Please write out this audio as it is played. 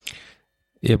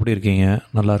எப்படி இருக்கீங்க?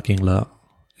 நல்லா இருக்கீங்களா?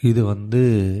 இது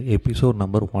எபிசோட்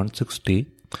நம்பர் 160.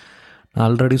 நான்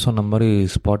ஆல்ரெடி சொன்ன மாதிரி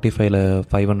ஸ்பாட்டிஃபைல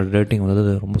 500 ரேட்டிங்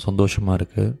வந்தது ரொம்ப சந்தோஷமாக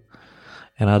இருக்குது.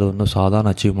 ஏன்னா அது ஒன்றும்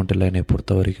சாதாரண அச்சீவ்மெண்ட் இல்லை, என்னை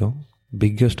பொறுத்த வரைக்கும்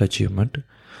பிக்கெஸ்ட் அச்சீவ்மெண்ட்.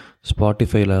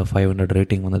 ஸ்பாட்டிஃபைல 500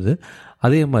 ரேட்டிங் வந்தது.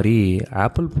 அதே மாதிரி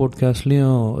ஆப்பிள்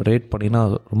பாட்காஸ்ட்லேயும் ரேட் பண்ணினா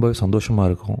ரொம்பவே சந்தோஷமாக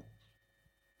இருக்கும்.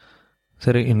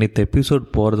 சரி, இன்னைக்கு எபிசோட்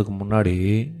போகிறதுக்கு முன்னாடி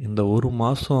இந்த ஒரு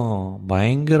மாதம்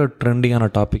பயங்கர ட்ரெண்டிங்கான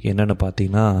டாபிக் என்னென்னு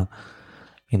பார்த்தீங்கன்னா,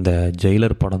 இந்த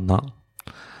ஜெயிலர் படம் தான்.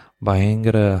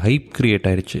 பயங்கர ஹைப் க்ரியேட்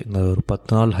ஆகிடுச்சு. இந்த ஒரு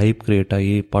 10 நாள் ஹைப் க்ரியேட்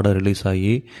ஆகி படம் ரிலீஸ்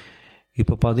ஆகி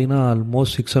இப்போ பார்த்தீங்கன்னா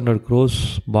ஆல்மோஸ்ட் 600 crores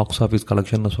பாக்ஸ் ஆஃபீஸ்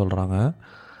கலெக்ஷன்னு சொல்கிறாங்க.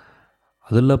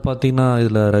 அதில் பார்த்தீங்கன்னா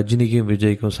இதில் ரஜினிக்கும்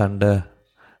விஜய்க்கும் சண்டை,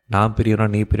 நான் பெரியவனா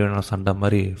நீ பெரியவனா சண்டை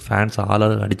மாதிரி ஃபேன்ஸ்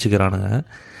ஆளால் அடிச்சுக்கிறானுங்க.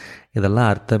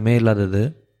 இதெல்லாம் அர்த்தமே இல்லாதது.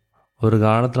 ஒரு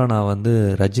காலத்தில் நான்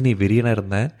ரஜினி வெறியனாக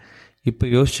இருந்தேன். இப்போ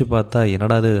யோசித்து பார்த்தா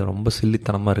என்னடா அது ரொம்ப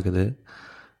சில்லித்தனமாக இருக்குது.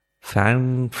 ஃபேன்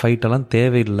ஃபைட்டெல்லாம்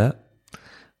தேவையில்லை.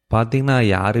 பார்த்திங்கன்னா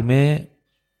யாருமே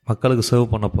மக்களுக்கு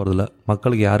சர்வ் பண்ண போகிறதில்ல,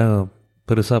 மக்களுக்கு யாரும்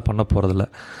பெருசாக பண்ண போகிறதில்ல.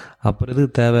 அப்புறம்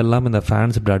எதுக்கு தேவையில்லாமல் இந்த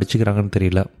ஃபேன்ஸ் இப்படி அடிச்சுக்கிறாங்கன்னு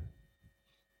தெரியல.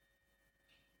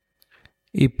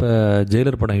 இப்போ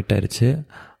ஜெயிலர் படம் ஹிட் ஆயிடுச்சு.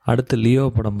 அடுத்து லியோ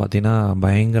படம் பார்த்திங்கன்னா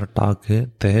பயங்கர டாக்கு,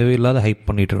 தேவையில்லாத ஹைப்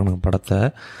பண்ணிகிட்டு இருக்கானுங்க படத்தை.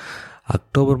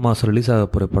 அக்டோபர் மாதம் ரிலீஸ் ஆக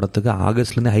போகிற படத்துக்கு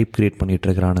ஆகஸ்ட்லேருந்தே ஹைப் க்ரியேட்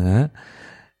பண்ணிகிட்ருக்கிறானுங்க.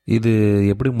 இது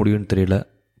எப்படி முடியும்னு தெரியல.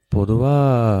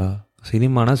 பொதுவாக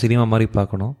சினிமா மாதிரி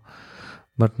பார்க்கணும்,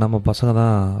 பட் நம்ம பசங்க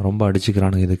தான் ரொம்ப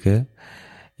அடிச்சுக்கிறானுங்க இதுக்கு.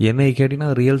 என்னை கேட்டிங்கன்னா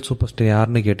ரியல் சூப்பர் ஸ்டார்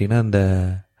யாருன்னு கேட்டிங்கன்னா, இந்த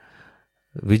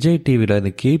விஜய் டிவியில்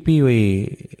இந்த கேபிஒய்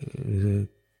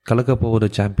கலக்க போகிற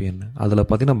சாம்பியன், அதில்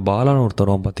பார்த்திங்கன்னா பாலான்னு ஒருத்தர்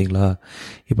வருவான் பார்த்தீங்களா.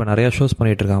 இப்போ நிறையா ஷோஸ்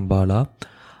பண்ணிகிட்ருக்கான் பாலா.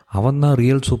 அவன் தான்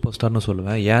ரியல் சூப்பர் ஸ்டார்னு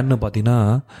சொல்லுவேன். ஏன்னு பார்த்தீங்கன்னா,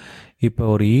 இப்போ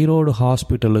ஒரு ஈரோட்டில்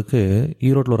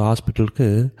ஒரு ஹாஸ்பிட்டலுக்கு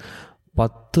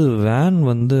 10 வேன்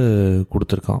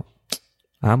கொடுத்துருக்கான்.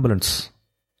 ஆம்புலன்ஸ்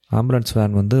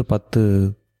வேன் 10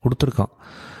 கொடுத்துருக்கான்.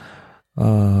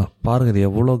 பாருங்கள், இது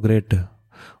எவ்வளோ கிரேட்டு.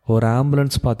 ஒரு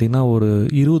ஆம்புலன்ஸ் பார்த்திங்கன்னா ஒரு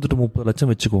 20 to 30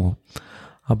 லட்சம் வச்சுக்குவோம்.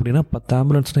 அப்படின்னா 10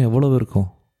 ஆம்புலன்ஸ்னால் எவ்வளோ இருக்கும்?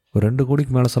 ஒரு 2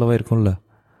 கோடிக்கு மேலே செலவாயிருக்கும்ல.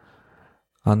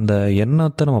 அந்த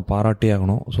எண்ணத்தை நம்ம பாராட்டி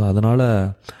ஆகணும். ஸோ அதனால்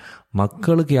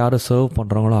மக்களுக்கு யாரை சர்வ்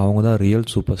பண்ணுறாங்களோ அவங்க தான் ரியல்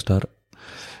சூப்பர் ஸ்டார்.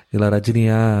 இதில்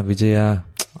ரஜினியா விஜயா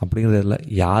அப்படிங்கிறது இல்லை,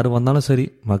 யார் வந்தாலும் சரி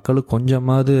மக்களுக்கு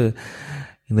கொஞ்சமாவது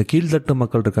இந்த கீழ்த்தட்டு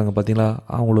மக்கள் இருக்காங்க பார்த்தீங்களா,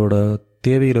 அவங்களோட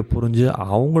தேவைகளை புரிஞ்சு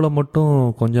அவங்கள மட்டும்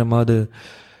கொஞ்சமாவது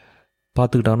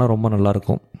பார்த்துக்கிட்டாங்கன்னா ரொம்ப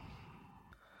நல்லாயிருக்கும்.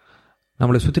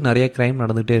 நம்மளை சுற்றி நிறைய க்ரைம்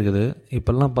நடந்துகிட்டே இருக்குது.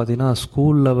 இப்போல்லாம் பார்த்திங்கன்னா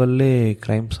ஸ்கூல் லெவல்லே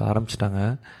க்ரைம்ஸ் ஆரம்பிச்சிட்டாங்க.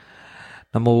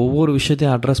 நம்ம ஒவ்வொரு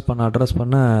விஷயத்தையும் அட்ரஸ்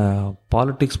பண்ண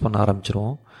பாலிட்டிக்ஸ் பண்ண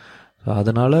ஆரம்பிச்சிருவோம். ஸோ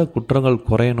அதனால் குற்றங்கள்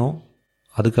குறையணும்.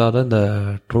 அதுக்காக தான் இந்த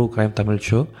ட்ரூ க்ரைம் தமிழ்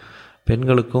ஷோ.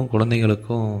 பெண்களுக்கும்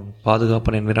குழந்தைங்களுக்கும்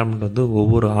பாதுகாப்பான என்விரான்மெண்ட்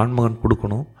ஒவ்வொரு ஆண்மகன்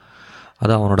கொடுக்கணும்.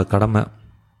 அது அவனோட கடமை.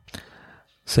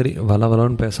 சரி,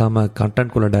 வளவலன்னு பேசாமல்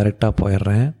கண்டென்ட்குள்ளே டைரெக்டாக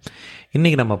போயிடுறேன்.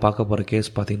 இன்றைக்கி நம்ம பார்க்க போகிற கேஸ்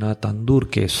பார்த்திங்கன்னா தந்தூர்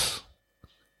கேஸ்.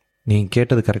 நீங்கள்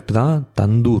கேட்டது கரெக்டு தான்,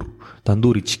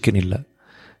 தந்தூரி சிக்கன் இல்லை,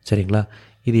 சரிங்களா.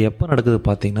 இது எப்போ நடக்குது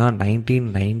பார்த்திங்கன்னா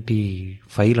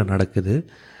 1995 நடக்குது.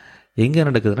 எங்கே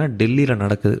நடக்குதுன்னா டெல்லியில்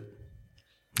நடக்குது.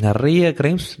 நிறைய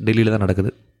க்ரைம்ஸ் டெல்லியில் தான்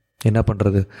நடக்குது. என்ன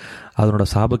பண்ணுறது, அதனோட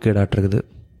சாபக்கேடாட்டிருக்குது.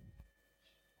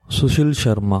 சுஷில்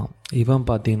சர்மா இவன்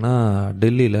பார்த்திங்கன்னா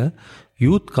டெல்லியில்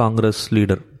யூத் காங்கிரஸ்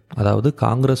லீடர், அதாவது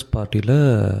காங்கிரஸ் பார்ட்டியில்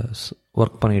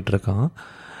ஒர்க் பண்ணிகிட்ருக்கான்.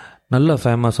 நல்ல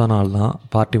ஃபேமஸான ஆள் தான்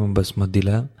பார்ட்டி மெம்பர்ஸ்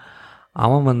மத்தியில்.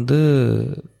 அவன்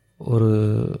ஒரு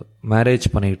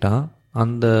மேரேஜ் பண்ணிக்கிட்டான்.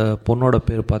 அந்த பொண்ணோட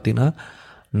பேர் பார்த்திங்கன்னா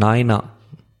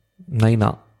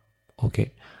நைனா. ஓகே,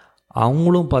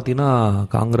 அவங்களும் பார்த்திங்கன்னா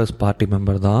காங்கிரஸ் பார்ட்டி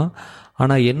மெம்பர் தான்.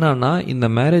 ஆனால் என்னன்னா இந்த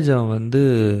மேரேஜை அவன்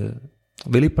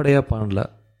வெளிப்படையாக பண்ணல.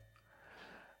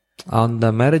 அந்த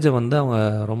மேரேஜை அவங்க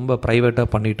ரொம்ப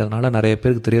ப்ரைவேட்டாக பண்ணிட்டதுனால நிறைய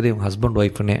பேருக்கு தெரியாது இவங்க ஹஸ்பண்ட்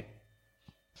ஒய்ஃப்னே.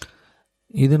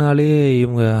 இதனாலே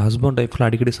இவங்க ஹஸ்பண்ட் ஒய்ஃபில்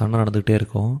அடிக்கடி சண்டை நடந்துக்கிட்டே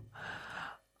இருக்கும்.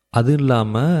 அது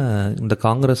இல்லாமல் இந்த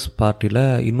காங்கிரஸ் பார்ட்டியில்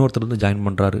இன்னொருத்தர் ஜாயின்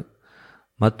பண்ணுறாரு,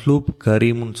 மத்லூப்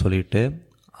கரீம்னு சொல்லிட்டு.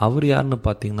 அவர் யாருன்னு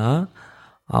பார்த்தீங்கன்னா,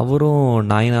 அவரும்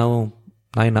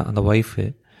நாயினா அந்த ஒய்ஃபு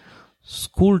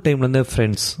ஸ்கூல் டைம்லேருந்தே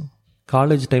ஃப்ரெண்ட்ஸ்.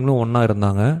 காலேஜ் டைமில் ஒன்றா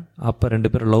இருந்தாங்க. அப்போ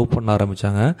 2 பேரும் லவ் பண்ண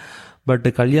ஆரம்பித்தாங்க. பட்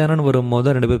கல்யாணம்னு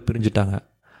வரும்போது 2 பேர் பிரிஞ்சுட்டாங்க.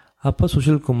 அப்போ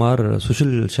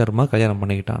சுஷில் சர்மா கல்யாணம்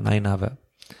பண்ணிக்கிட்டான் நாயினாவை.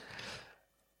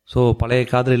 ஸோ பழைய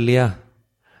காதல் இல்லையா,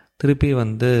 திருப்பி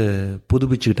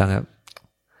புதுப்பிச்சுக்கிட்டாங்க,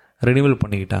 ரினிவல்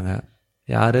பண்ணிக்கிட்டாங்க.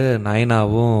 யார்?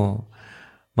 நயனாவும்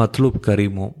மத்லூப்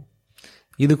கரீமும்.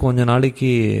 இது கொஞ்ச நாளைக்கு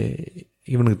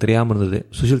இவனுக்கு தெரியாமல் இருந்தது,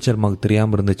 சுஷில் சர்மாவுக்கு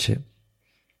தெரியாமல் இருந்துச்சு.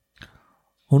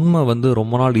 உண்மை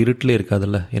ரொம்ப நாள் இருட்டிலே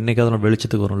இருக்காதுல்ல, என்றைக்காவது நான்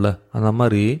வெளிச்சத்துக்கு வரும்ல. அந்த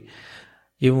மாதிரி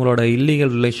இவங்களோட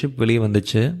இல்லீகல் ரிலேஷன்ஷிப் வெளியே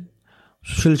வந்துச்சு.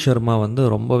 சுஷில் சர்மா வந்து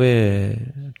ரொம்பவே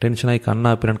டென்ஷனாகி கண்ணா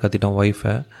பின்னான்னு கத்திட்டான்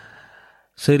ஒய்ஃபை.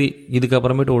 சரி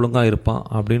இதுக்கப்புறமேட்டு ஒழுங்காக இருப்பான்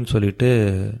அப்படின்னு சொல்லிட்டு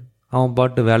அவன்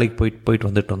பாட்டு வேலைக்கு போயிட்டு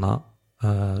வந்துட்டு இருந்தான்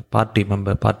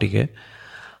பார்ட்டிக்கு.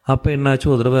 அப்போ என்னாச்சு,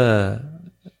 ஒரு தடவை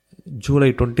ஜூலை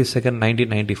 22,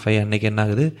 1995 அன்றைக்கி என்ன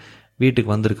ஆகுது, வீட்டுக்கு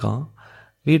வந்திருக்கான்.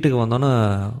 வீட்டுக்கு வந்தோன்னே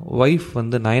ஒய்ஃப்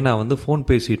வந்து நயனா வந்து ஃபோன்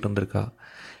பேசிகிட்டு வந்திருக்கா.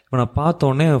 இப்போ நான்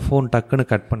பார்த்தோன்னே ஃபோன் டக்குன்னு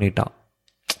கட் பண்ணிட்டான்.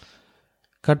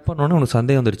 கட் பண்ணோன்னே உனக்கு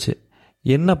சந்தேகம் வந்துருச்சு,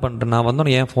 என்ன பண்ணுறேன் நான்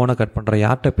வந்தோன்னே ஏன் ஃபோனை கட் பண்ணுறேன்,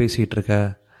 யார்கிட்ட பேசிகிட்டு இருக்க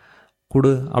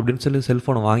கொடு அப்படின்னு சொல்லி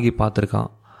செல்ஃபோனை வாங்கி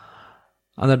பார்த்துருக்கான்.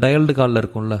 அந்த டயல்டு காலில்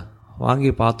இருக்கும்ல, வாங்கி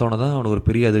பார்த்தோன்னே தான் அவனுக்கு ஒரு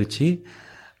பெரிய அதிர்ச்சி.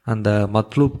 அந்த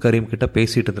மத்லூப் கரீம் கிட்டே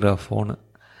பேசிகிட்டு இருக்கிற ஃபோனு.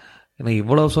 எனக்கு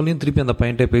இவ்வளோ சொல்லியும் திருப்பி அந்த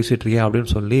பையன்கிட்ட பேசிகிட்டு இருக்கேன் அப்படின்னு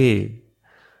சொல்லி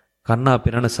கண்ணா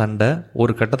பின்னான்னு சண்டை.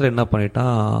 ஒரு கட்டத்தில் என்ன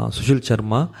பண்ணிட்டான் சுஷில்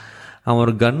சர்மா, அவன்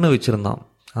ஒரு கன்னை வச்சுருந்தான்.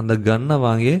 அந்த கன்னை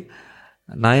வாங்கி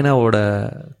நயனாவோட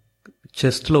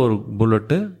செஸ்ட்டில் ஒரு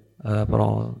புல்லட்டு,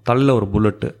 அப்புறம் தலையில் ஒரு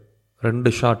புல்லட்டு,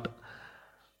 2 ஷாட்.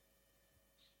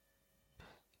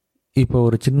 இப்போ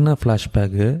ஒரு சின்ன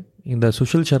ஃப்ளாஷ்பேக்கு. இந்த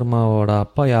சுஷில் சர்மாவோட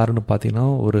அப்பா யாருன்னு பார்த்தீங்கன்னா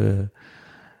ஒரு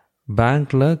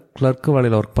பேங்க்கில் கிளர்க்கு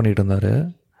வேலையில் ஒர்க் பண்ணிகிட்டு இருந்தார்.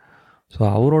 ஸோ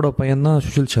அவரோட பையன்தான்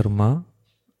சுஷில் சர்மா.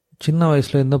 சின்ன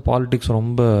வயசுலேருந்து பாலிட்டிக்ஸ்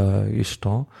ரொம்ப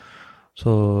இஷ்டம்.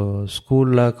 ஸோ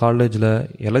ஸ்கூலில் காலேஜில்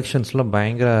எலெக்ஷன்ஸில்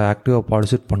பயங்கர ஆக்டிவாக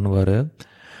பார்ட்டிசிபேட் பண்ணுவார்.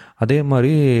 அதே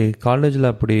மாதிரி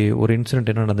காலேஜில் அப்படி ஒரு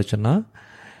இன்சிடெண்ட் என்ன நடந்துச்சுன்னா,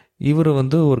 இவர்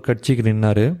வந்து ஒரு கட்சிக்கு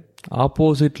நின்னார்.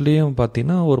 ஆப்போசிட்லேயும்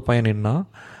பார்த்தீங்கன்னா ஒரு பையன் நின்னா.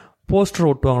 போஸ்டர்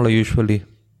ஒட்டுவாங்களே யூஸ்வலி.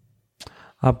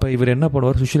 அப்போ இவர் என்ன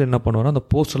பண்ணுவார், சுஷில் என்ன பண்ணுவார், அந்த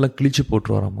போஸ்டர்லாம் கிழிச்சு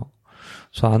போட்டுருவாராம்மா.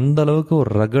 ஸோ அந்தளவுக்கு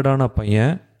ஒரு ரகடான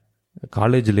பையன்.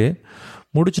 காலேஜிலே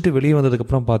முடிச்சுட்டு வெளியே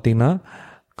வந்ததுக்கப்புறம் பார்த்திங்கன்னா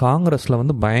காங்கிரஸில்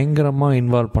வந்து பயங்கரமாக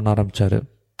இன்வால்வ் பண்ண ஆரம்பித்தார்.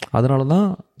 அதனால தான்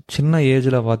சின்ன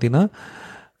ஏஜில் பார்த்திங்கன்னா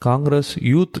காங்கிரஸ்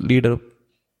யூத் லீடர்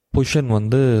பொசிஷன்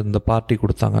வந்து இந்த பார்ட்டி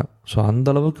கொடுத்தாங்க. ஸோ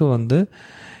அந்தளவுக்கு வந்து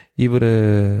இவர்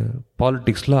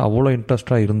பாலிட்டிக்ஸில் அவ்வளோ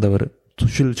இன்ட்ரெஸ்டாக இருந்தவர்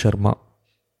சுஷில் சர்மா.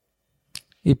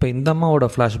 இப்போ இந்த அம்மாவோட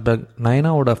ஃப்ளாஷ்பேக்,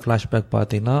 நயனாவோட ஃப்ளாஷ்பேக்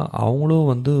பார்த்திங்கன்னா அவங்களும்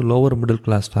வந்து லோவர் மிடில்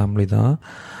கிளாஸ் ஃபேமிலி தான்.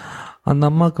 அந்த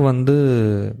அம்மாவுக்கு வந்து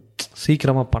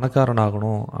சீக்கிரமாக பணக்காரன்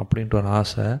ஆகணும் அப்படின்ட்டு ஒரு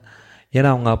ஆசை. ஏன்னா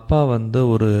அவங்க அப்பா வந்து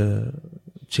ஒரு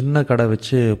சின்ன கடை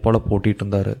வச்சு பொழப்பு ஓட்டிகிட்டு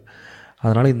இருந்தார்.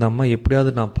 அதனால் இந்த அம்மா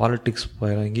எப்படியாவது நான் பாலிட்டிக்ஸ்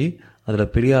இறங்கி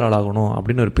அதில் பெரிய ஆளாகணும்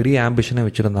அப்படின்னு ஒரு பெரிய ஆம்பிஷனை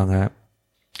வச்சுருந்தாங்க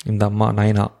இந்த அம்மா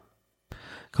நயனா.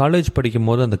 காலேஜ்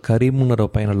படிக்கும்போது அந்த கரீமுங்கிற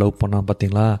பையனை லவ் பண்ணான்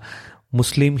பார்த்தீங்களா.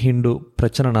 முஸ்லீம் ஹிந்து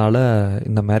பிரச்சனைனால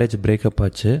இந்த மேரேஜ் பிரேக்கப்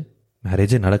ஆச்சு.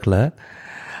 மேரேஜே நடக்கலை.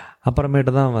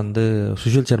 அப்புறமேட்டு தான் வந்து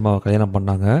சுஷில் சர்மாவை கல்யாணம்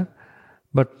பண்ணாங்க.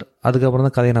 பட் அதுக்கப்புறம்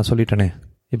தான் கதையை நான் சொல்லிட்டேனே,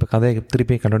 இப்போ கதையை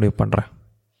திருப்பி கண்டினியூ பண்ணுறேன்.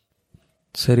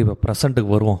 சரி இப்போ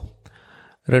ப்ரெசண்ட்டுக்கு வருவோம்.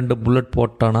 2 புல்லட்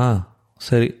போட்டானா,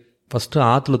 சரி ஃபஸ்ட்டு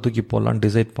ஆற்றுல தூக்கி போடலான்னு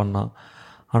டிசைட் பண்ணான்.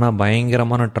 ஆனால்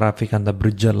பயங்கரமான டிராஃபிக் அந்த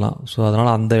பிரிட்ஜெல்லாம். ஸோ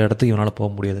அதனால் அந்த இடத்துக்கு இவனால் போக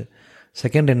முடியாது.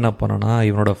 செகண்ட் என்ன பண்ணனா,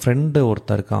 இவனோட ஃப்ரெண்டு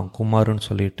ஒருத்தர் இருக்கான் குமாருன்னு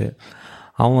சொல்லிட்டு,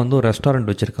 அவன் வந்து ஒரு ரெஸ்டாரண்ட்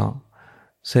வச்சுருக்கான்.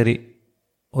 சரி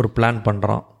ஒரு பிளான்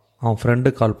பண்ணுறான். அவன்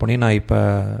ஃப்ரெண்டுக்கு கால் பண்ணி நான் இப்போ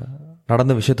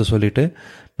நடந்த விஷயத்த சொல்லிவிட்டு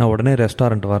நான் உடனே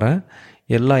ரெஸ்டாரண்ட் வரேன்,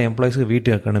 எல்லா எம்ப்ளாயீஸுக்கும்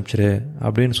வீட்டுக்கு அனுப்பிச்சிரு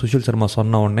அப்படின்னு சுஷில் சர்மா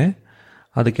சொன்ன உடனே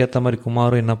அதுக்கேற்ற மாதிரி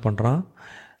குமாரும் என்ன பண்ணுறான்,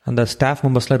 அந்த ஸ்டாஃப்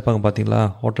மெம்பர்ஸ்லாம் இருப்பாங்க பார்த்தீங்களா,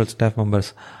 ஹோட்டல் ஸ்டாஃப்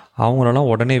மெம்பர்ஸ், அவங்களெல்லாம்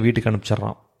உடனே வீட்டுக்கு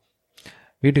அனுப்பிச்சிட்றான்.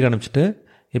 வீட்டுக்கு அனுப்பிச்சிட்டு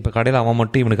இப்போ கடையில் அவன்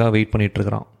மட்டும் இவனுக்காக வெயிட்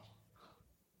பண்ணிகிட்ருக்கிறான்.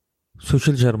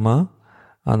 சுஷில் சர்மா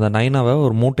அந்த நயனாவை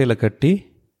ஒரு மூட்டையில் கட்டி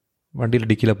வண்டியில்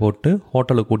டிக்கியில் போட்டு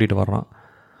ஹோட்டலுக்கு கூட்டிகிட்டு வர்றான்.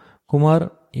 குமார்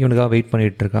இவனுக்காக வெயிட்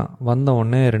பண்ணிகிட்ருக்கான். வந்த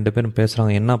உடனே 2 பேரும்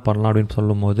பேசுகிறாங்க என்ன பண்ணலாம் அப்படின்னு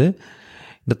சொல்லும்போது,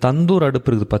 இந்த தந்தூர் அடுப்பு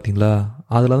இருக்குது பார்த்தீங்களா,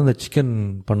 அதில் தான் இந்த சிக்கன்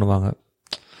பண்ணுவாங்க.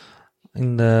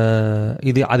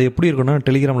 அது எப்படி இருக்குன்னா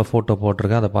டெலிகிராமில் ஃபோட்டோ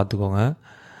போட்டிருக்கேன், அதை பார்த்துக்கோங்க.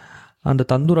 அந்த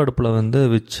தந்தூர் அடுப்பில் வந்து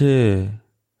வச்சு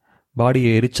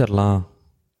பாடியை எரிச்சிடலாம்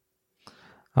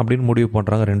அப்படின்னு முடிவு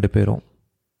பண்ணுறாங்க 2 பேரும்.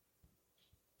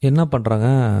 என்ன பண்ணுறாங்க,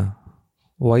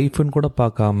 ஒய்ஃபுன்னு கூட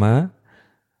பார்க்காம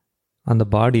அந்த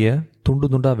பாடியை துண்டு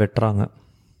துண்டாக வெட்டுறாங்க.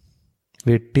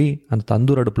 வெட்டி அந்த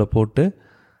தந்தூர் அடுப்பில் போட்டு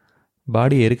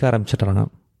பாடியை எரிக்க ஆரம்பிச்சிட்றாங்க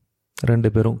 2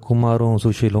 பேரும், குமாரும்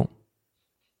சுஷிலும்.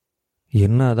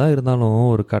 என்ன தான் இருந்தாலும்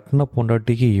ஒரு கட்டின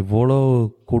பொண்டாட்டிக்கு இவ்வளோ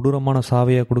கொடூரமான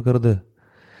சாவையாக கொடுக்கறது.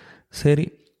 சரி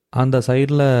அந்த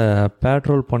சைடில்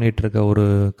பேட்ரோல் பண்ணிகிட்ருக்க ஒரு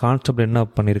கான்ஸ்டபிள் என்ன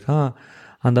பண்ணியிருக்கான்,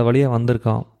 அந்த வழியாக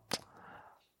வந்திருக்கான்.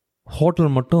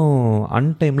 ஹோட்டல் மட்டும்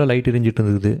அன்டைமில் லைட் எரிஞ்சிட்டு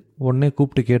இருந்துக்குது. உடனே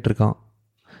கூப்பிட்டு கேட்டிருக்கான்.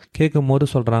 கேட்கும் போது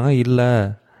சொல்கிறாங்க, இல்லை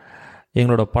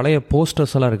எங்களோட பழைய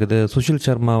போஸ்டர்ஸ் எல்லாம் இருக்குது, சுஷில்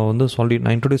சர்மா வந்து சொல்லி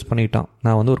நான் இன்ட்ரடியூஸ் பண்ணிட்டான்,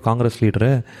 நான் வந்து ஒரு காங்கிரஸ் லீடரு,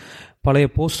 பழைய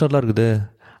போஸ்டர்லாம் இருக்குது,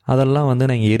 அதெல்லாம் வந்து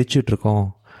நாங்கள் எரிச்சிட்ருக்கோம்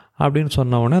அப்படின்னு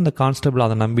சொன்ன உடனே அந்த கான்ஸ்டபிள்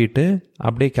அதை நம்பிட்டு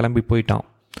அப்படியே கிளம்பி போயிட்டான்.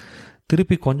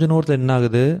 திருப்பி கொஞ்ச நேரத்தில் என்ன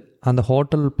ஆகுது, அந்த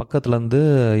ஹோட்டல் பக்கத்துலேருந்து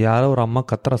யாரோ ஒரு அம்மா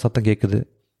கத்துற சத்தம் கேட்குது.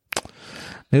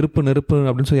 நெருப்பு நெருப்பு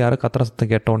அப்படின்னு சொல்லி யாரோ கத்துற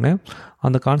சத்தம் கேட்டோடனே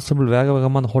அந்த கான்ஸ்டபிள் வேக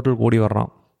வேகமாக அந்த ஹோட்டலுக்கு ஓடி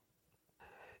வர்றான்.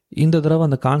 இந்த தடவை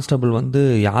அந்த கான்ஸ்டபிள் வந்து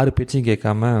யார் பேச்சையும்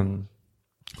கேட்காம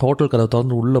ஹோட்டல் கதவை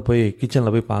திறந்து உள்ளே போய்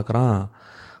கிச்சனில் போய் பார்க்குறான்.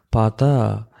 பார்த்தா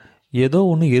ஏதோ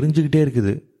ஒன்று எரிஞ்சுக்கிட்டே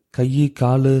இருக்குது. கை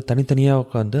கால் தனித்தனியாக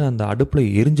உட்காந்து அந்த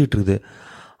அடுப்பில் எரிஞ்சிட்ருக்குது.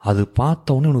 அது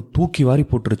பார்த்தோன்னே அவனுக்கு தூக்கி வாரி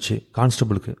போட்டுருச்சு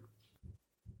கான்ஸ்டபிளுக்கு.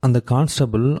 அந்த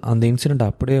கான்ஸ்டபிள் அந்த இன்சிடெண்ட்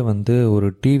அப்படியே வந்து ஒரு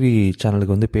டிவி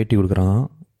சேனலுக்கு வந்து பேட்டி கொடுக்குறான்.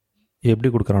 எப்படி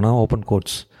கொடுக்குறான்னா, open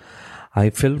quotes, I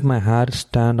felt my hair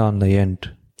stand on the end.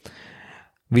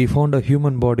 We found a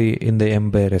human body in the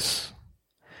embrace.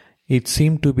 It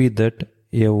seemed to be that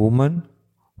a woman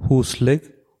whose leg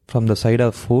from the side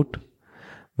of foot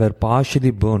were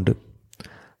partially burned.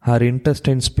 Her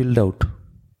intestines spilled out.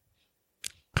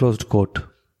 Closed quote.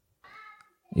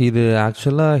 இது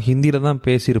ஆக்சுவலாக ஹிந்தியில் தான்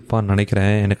பேசியிருப்பான்னு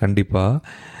நினைக்கிறேன் எனக்கு கண்டிப்பாக.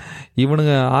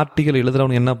 இவனுங்க article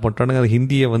எழுதுகிறவனுங்க என்ன பண்ணுறானுங்க, அது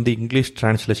ஹிந்தியை வந்து இங்கிலீஷ்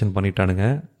ட்ரான்ஸ்லேஷன் பண்ணிட்டானுங்க.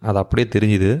 அது அப்படியே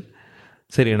தெரிஞ்சுது.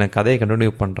 சரி, நான் கதையை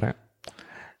கண்டினியூ பண்ணுறேன்.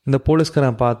 இந்த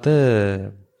போலீஸ்காரன்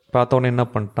பார்த்தோன்னே என்ன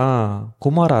பண்ணிட்டான்,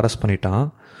 குமாரை அரெஸ்ட் பண்ணிட்டான்.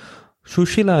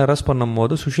 சுஷீலா அரெஸ்ட்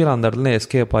பண்ணும்போது சுஷீலா அந்த இடத்துல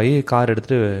எஸ்கேப் ஆகி கார்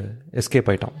எடுத்துகிட்டு எஸ்கேப்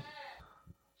ஆகிட்டான்.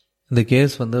 இந்த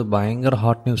கேஸ் வந்து பயங்கர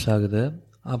ஹாட் நியூஸ் ஆகுது.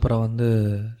 அப்புறம் வந்து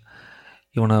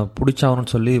இவனை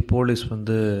பிடிச்சாகணும்னு சொல்லி போலீஸ்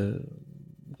வந்து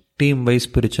டீம்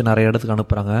வைஸ் பிரித்து நிறைய இடத்துக்கு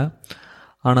அனுப்புகிறாங்க.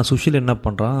 ஆனால் சுஷீல் என்ன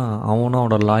பண்ணுறான், அவனும்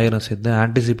அவனோட லாயரும் சேர்ந்து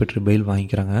ஆன்டிசிபேட்டரி பெயில்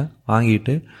வாங்கிக்கிறாங்க.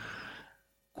 வாங்கிட்டு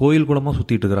கோயில் கூடமாக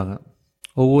சுற்றிட்டு இருக்கிறாங்க.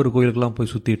 ஒவ்வொரு கோயிலுக்கெல்லாம்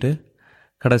போய் சுற்றிட்டு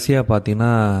கடைசியாக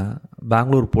பார்த்தீங்கன்னா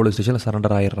பெங்களூர் போலீஸ் ஸ்டேஷனில்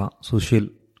சரண்டர் ஆகிடுறான்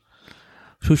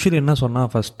சுஷீல் என்ன சொன்னால்,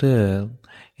 ஃபஸ்ட்டு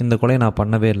இந்த கொலையை நான்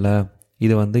பண்ணவே இல்லை,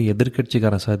 இது வந்து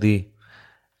எதிர்கட்சிக்காரன் சதி,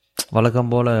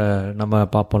 வழக்கம் போல் நம்ம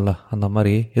பார்ப்போம்ல அந்த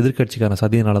மாதிரி எதிர்கட்சிக்காரன்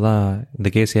சதியினால தான் இந்த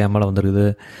கேஸ் என் மேலே வந்துருக்குது,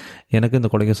 எனக்கு இந்த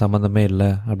கொலைக்கு சம்மந்தமே இல்லை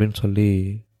அப்படின்னு சொல்லி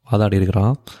வாதாடி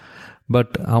இருக்கிறான்.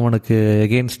 பட் அவனுக்கு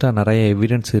எகெயின்ஸ்டாக நிறைய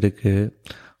எவிடன்ஸ் இருக்குது.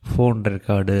 ஃபோன்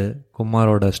ரெக்கார்டு,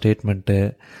 குமாரோட ஸ்டேட்மெண்ட்டு,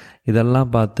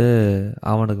 இதெல்லாம் பார்த்து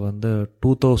அவனுக்கு வந்து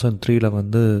 2003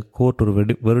 வந்து கோர்ட் ஒரு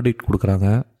வெர்டிக்ட் கொடுக்குறாங்க.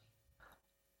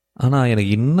 ஆனால்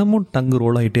எனக்கு இன்னமும் டங்கு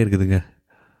ரோல் ஆகிட்டே இருக்குதுங்க.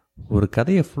 ஒரு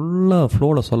கதையை ஃபுல்லாக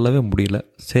ஃப்ளோவில் சொல்லவே முடியல.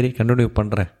 சரி, கண்டினியூ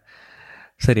பண்ணுறேன்.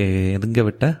 சரி, எதுங்க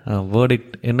விட்டேன்.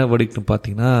 வேர்டிக்ட் என்ன வேர்டிக்ட்னு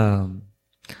பார்த்தீங்கன்னா,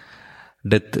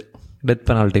 டெத்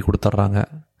பெனால்ட்டி கொடுத்துட்றாங்க.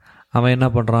 அவன் என்ன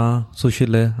பண்ணுறான்,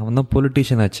 சுஷில், அவன் தான்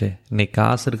பொலிட்டீஷியன் ஆச்சு. இன்னைக்கு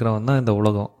காசு இருக்கிறவன் தான் இந்த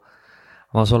உலகம்.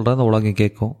 அவன் சொல்கிறான் இந்த உலகம்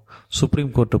கேட்கும்.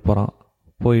 சுப்ரீம் கோர்ட்டுக்கு போகிறான்.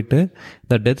 போயிட்டு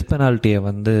இந்த டெத் பெனால்ட்டியை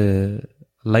வந்து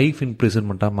லைஃப்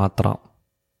இம்ப்ரிசன்மெண்ட்டாக மாற்றுறான்.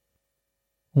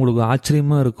 உங்களுக்கு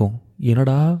ஆச்சரியமாக இருக்கும்,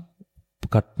 என்னடா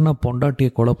கட்டின பொண்டாட்டியை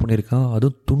கொலை பண்ணியிருக்கான்,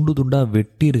 அதுவும் துண்டு துண்டாக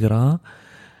வெட்டி இருக்கிறான்,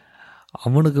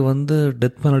 அவனுக்கு வந்து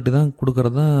டெத் பெனால்ட்டி தான்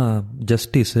கொடுக்குறது தான்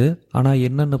ஜஸ்டிஸு. ஆனால்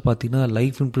என்னென்னு பார்த்தீங்கன்னா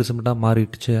லைஃப் இம்ப்ரிசன்மெண்ட்டாக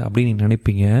மாறிடுச்சு அப்படின்னு நீங்கள்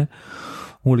நினைப்பீங்க.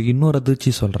 உங்களுக்கு இன்னொரு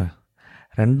அதிர்ச்சி சொல்கிறேன்.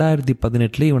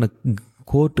 2018 இவனை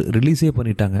கோர்ட் ரிலீஸே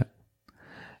பண்ணிட்டாங்க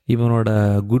இவனோட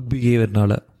குட்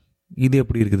பிஹேவியர்னால். இது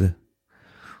எப்படி இருக்குது?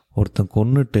 ஒருத்தன்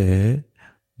கொன்னுட்டு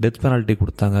டெத் பெனால்ட்டி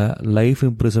கொடுத்தாங்க, லைஃப்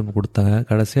இம்ப்ரிசன்மெண்ட் கொடுத்தாங்க,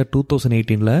 கடைசியாக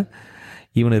 2018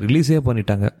 இவனை ரிலீஸே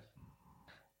பண்ணிட்டாங்க.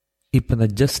 இப்போ இந்த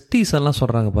ஜஸ்டிஸ் எல்லாம்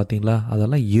சொல்கிறாங்க பார்த்தீங்களா,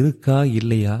 அதெல்லாம் இருக்கா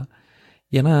இல்லையா?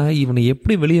 ஏன்னா இவனை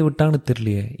எப்படி வெளியே விட்டாங்கன்னு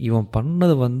தெரியலையே. இவன்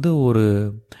பண்ணது வந்து ஒரு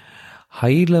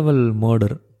ஹை லெவல்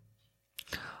மர்டர்.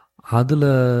 அதில்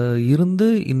இருந்து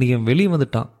இன்றைக்கி வெளியே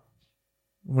வந்துட்டான்.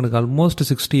 இவனுக்கு ஆல்மோஸ்ட்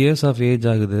 60 years ஆஃப் ஏஜ்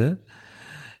ஆகுது.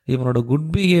 இவனோட குட்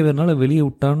பிஹேவியர்னால் வெளியே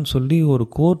விட்டான்னு சொல்லி ஒரு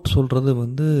கோர்ட் சொல்கிறது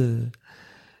வந்து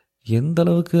எந்த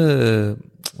அளவுக்கு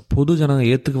பொது ஜனங்க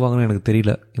ஏற்றுக்குவாங்கன்னு எனக்கு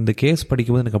தெரியல. இந்த கேஸ்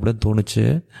படிக்கும்போது எனக்கு அப்படியே தோணுச்சு.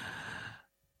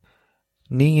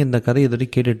 நீங்கள் இந்த கதை எதுவரை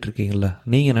கேட்டுட்ருக்கீங்களா,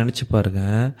 நீங்கள் நினச்சி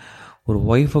பாருங்கள், ஒரு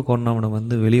ஒய்ஃபை கொன்னவனை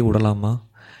வந்து வெளியே விடலாமா?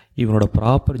 இவனோட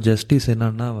ப்ராப்பர் ஜஸ்டிஸ்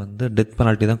என்னன்னா வந்து டெத்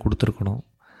பெனால்ட்டி தான் கொடுத்துருக்கணும்.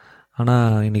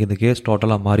 ஆனால் இன்றைக்கி இந்த கேஸ்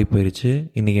டோட்டலாக மாறி போயிடுச்சு.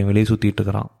 இன்றைக்கி வெளியே சுற்றிட்டு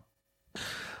இருக்கிறான்.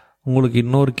 உங்களுக்கு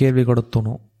இன்னொரு கேள்வி கூட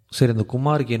தோணும், சரி இந்த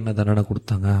குமாருக்கு என்ன தண்டனை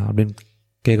கொடுத்தாங்க அப்படின்னு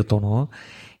கேட்க தோணும்.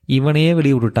 இவனையே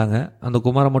வெளியே விட்டுட்டாங்க, அந்த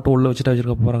குமாரை மட்டும் உள்ளே வச்சுட்டு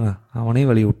வச்சுருக்க போகிறாங்க, அவனே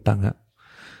வெளியே விட்டாங்க.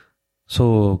 ஸோ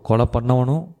கொலை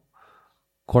பண்ணவனும்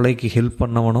கொலைக்கு ஹெல்ப்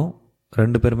பண்ணவனும்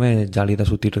 2 பேருமே ஜாலியாக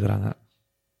தான் சுற்றிட்டு இருக்கிறாங்க.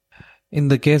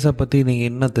 இந்த கேஸை பற்றி நீங்கள்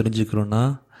என்ன தெரிஞ்சுக்கணுன்னா,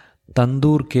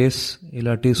 தந்தூர் கேஸ்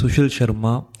இல்லாட்டி சுஷில்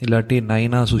சர்மா இல்லாட்டி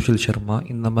நைனா சுஷில் சர்மா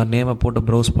இந்த மாதிரி நேமை போட்டு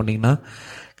ப்ரௌஸ் பண்ணிங்கன்னா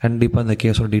கண்டிப்பாக இந்த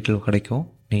கேஸோட டீட்டெயில் கிடைக்கும்.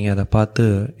 நீங்கள் அதை பார்த்து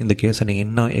இந்த கேஸை நீங்கள்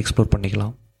இன்னும் எக்ஸ்ப்ளோர்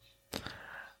பண்ணிக்கலாம்.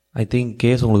 ஐ திங்க்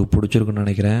கேஸ் உங்களுக்கு பிடிச்சிருக்குன்னு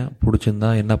நினைக்கிறேன். பிடிச்சிருந்தா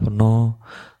என்ன பண்ணோம்,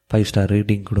 5 star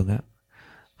ரேட்டிங் கொடுங்க.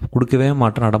 கொடுக்கவே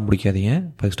மாட்டேன், அடம் பிடிக்காதீங்க.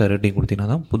 5 star ரேட்டிங்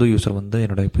கொடுத்தீங்கன்னா தான் புது யூஸர் வந்து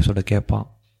என்னோடய எபிசோடை கேட்பான்.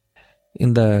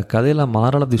 இந்த கதையில்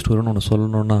மாரல் ஆஃப் தி ஸ்டோரின்னு ஒன்று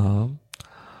சொல்லணுன்னா,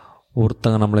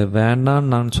 ஒருத்தங்க நம்மளை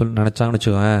வேண்டான்னு நான் நினச்சாங்கன்னு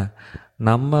வச்சுக்கோங்க,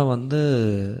 நம்ம வந்து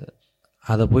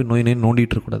அதை போய்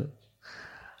நோண்டிகிட்டு இருக்கக்கூடாது.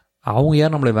 அவங்க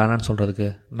யார் நம்மளை வேணான்னு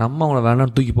சொல்கிறதுக்கு? நம்ம அவங்கள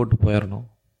வேணான்னு தூக்கி போட்டு போயிடணும்.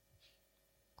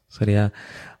 சரியா?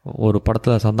 ஒரு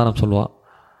படத்தில் சந்தானம் சொல்லுவான்,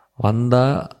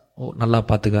 வந்தால் நல்லா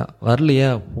பார்த்துக்க, வரலையா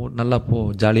நல்லா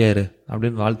போ, ஜாலியாக இரு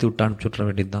அப்படின்னு வாழ்த்தி விட்டு அனுப்பிச்சுட்ற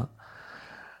வேண்டியது தான்.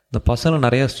 இந்த பசங்க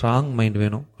நிறையா ஸ்ட்ராங் மைண்ட்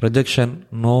வேணும். ரிஜெக்ஷன்,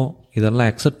 நோ, இதெல்லாம்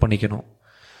அக்செப்ட் பண்ணிக்கணும்.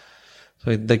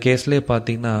 ஸோ இந்த கேஸ்லேயே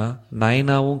பார்த்தீங்கன்னா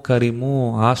நைனாவும்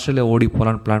கரீமும் ஆஸ்திரேலியா ஓடி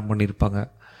போகலான்னு பிளான்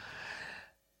பண்ணியிருப்பாங்க.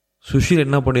 சுஷீல்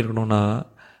என்ன பண்ணியிருக்கணும்னா,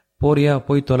 போறியா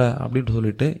போய் தொலை அப்படின்னு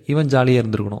சொல்லிட்டு இவன் ஜாலியாக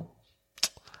இருந்திருக்கணும்.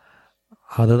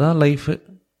 அதுதான் லைஃபு.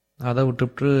 அதை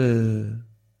விட்டுவிட்டு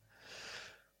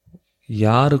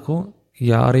யாருக்கும்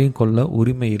யாரையும் கொல்ல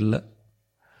உரிமை இல்லை.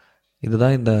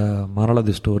 இதுதான் இந்த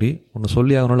மரளதி ஸ்டோரி. ஒன்று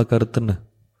சொல்லி அவனோட கருத்துன்னு.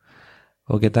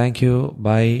 ஓகே, தேங்க்யூ,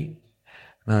 பாய்.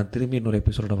 நான் திரும்பி இன்னொரு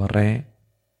எபிசோட வர்றேன்.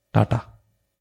 டாட்டா.